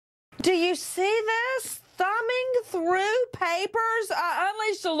Do you see this? Thumbing through papers?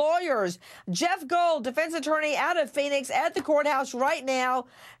 Unleash the lawyers. Jeff Gold, defense attorney out of Phoenix, at the courthouse right now.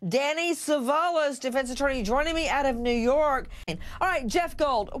 Danny Savalas, defense attorney, joining me out of New York. All right, Jeff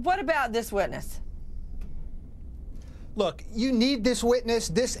Gold, what about this witness? Look, you need this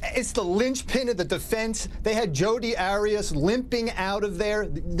witness. It's the linchpin of the defense. They had Jodi Arias limping out of there.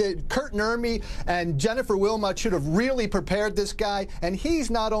 Kurt Nurmi and Jennifer Wilmot should have really prepared this guy. And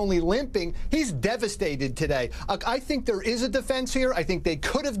he's not only limping, he's devastated today. I think there is a defense here. I think they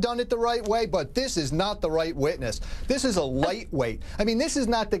could have done it the right way, but this is not the right witness. This is a lightweight. I mean, this is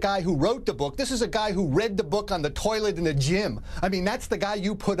not the guy who wrote the book. This is a guy who read the book on the toilet in the gym. I mean, that's the guy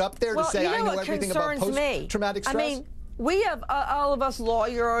you put up there to say, I know everything about post-traumatic stress. I mean, we have, all of us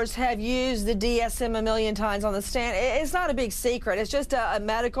lawyers have used the DSM a million times on the stand. It's not a big secret. It's just a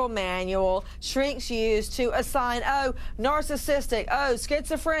medical manual shrinks use to assign, oh, narcissistic, oh,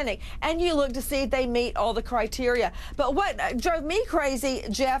 schizophrenic, and you look to see if they meet all the criteria. But what drove me crazy,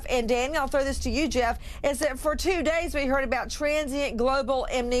 Jeff and Danny, I'll throw this to you, Jeff, is that for 2 days we heard about transient global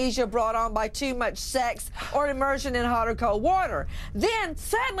amnesia brought on by too much sex or immersion in hot or cold water. Then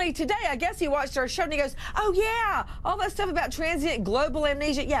suddenly today, I guess he watched our show and he goes, oh yeah, all that stuff about transient global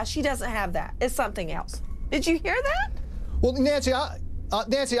amnesia, yeah, she doesn't have that. It's something else. Did you hear that? Well, Nancy,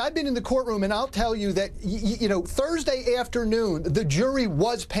 I've been in the courtroom, and I'll tell you that, you know, Thursday afternoon, the jury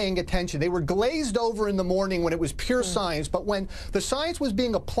was paying attention. They were glazed over in the morning when it was pure science, but when the science was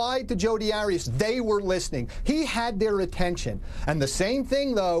being applied to Jodi Arias, they were listening. He had their attention. And the same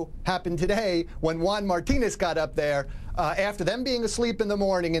thing, though, happened today when Juan Martinez got up there. After them being asleep in the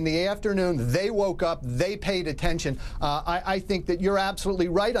morning, in the afternoon, they woke up, they paid attention. I think that you're absolutely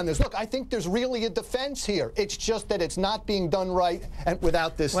right on this. Look, I think there's really a defense here. It's just that it's not being done right and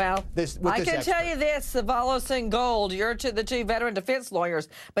without this. Well, I can tell you this, Savalas and Gold, you're the two veteran defense lawyers,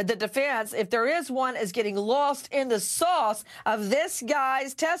 but the defense, if there is one, is getting lost in the sauce of this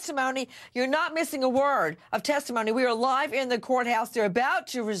guy's testimony. You're not missing a word of testimony. We are live in the courthouse. They're about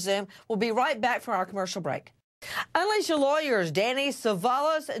to resume. We'll be right back from our commercial break. Unleash your lawyers, Danny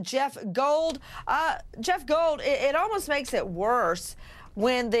Savalas, Jeff Gold. Jeff Gold, it almost makes it worse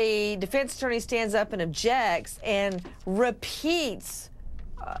when the defense attorney stands up and objects and repeats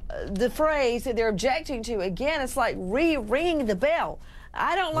the phrase that they're objecting to. Again, it's like ringing the bell.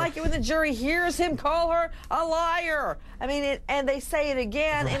 I don't like it when the jury hears him call her a liar. I mean, and they say it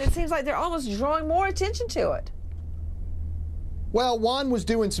again, and it seems like they're almost drawing more attention to it. Well, Juan was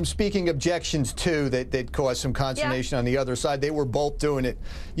doing some speaking objections, too, that caused some consternation on the other side. They were both doing it.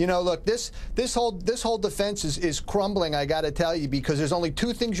 You know, look, this whole defense is crumbling, I got to tell you, because there's only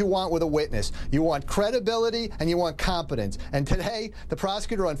two things you want with a witness. You want credibility and you want competence. And today, the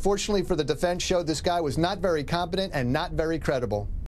prosecutor, unfortunately for the defense, showed this guy was not very competent and not very credible.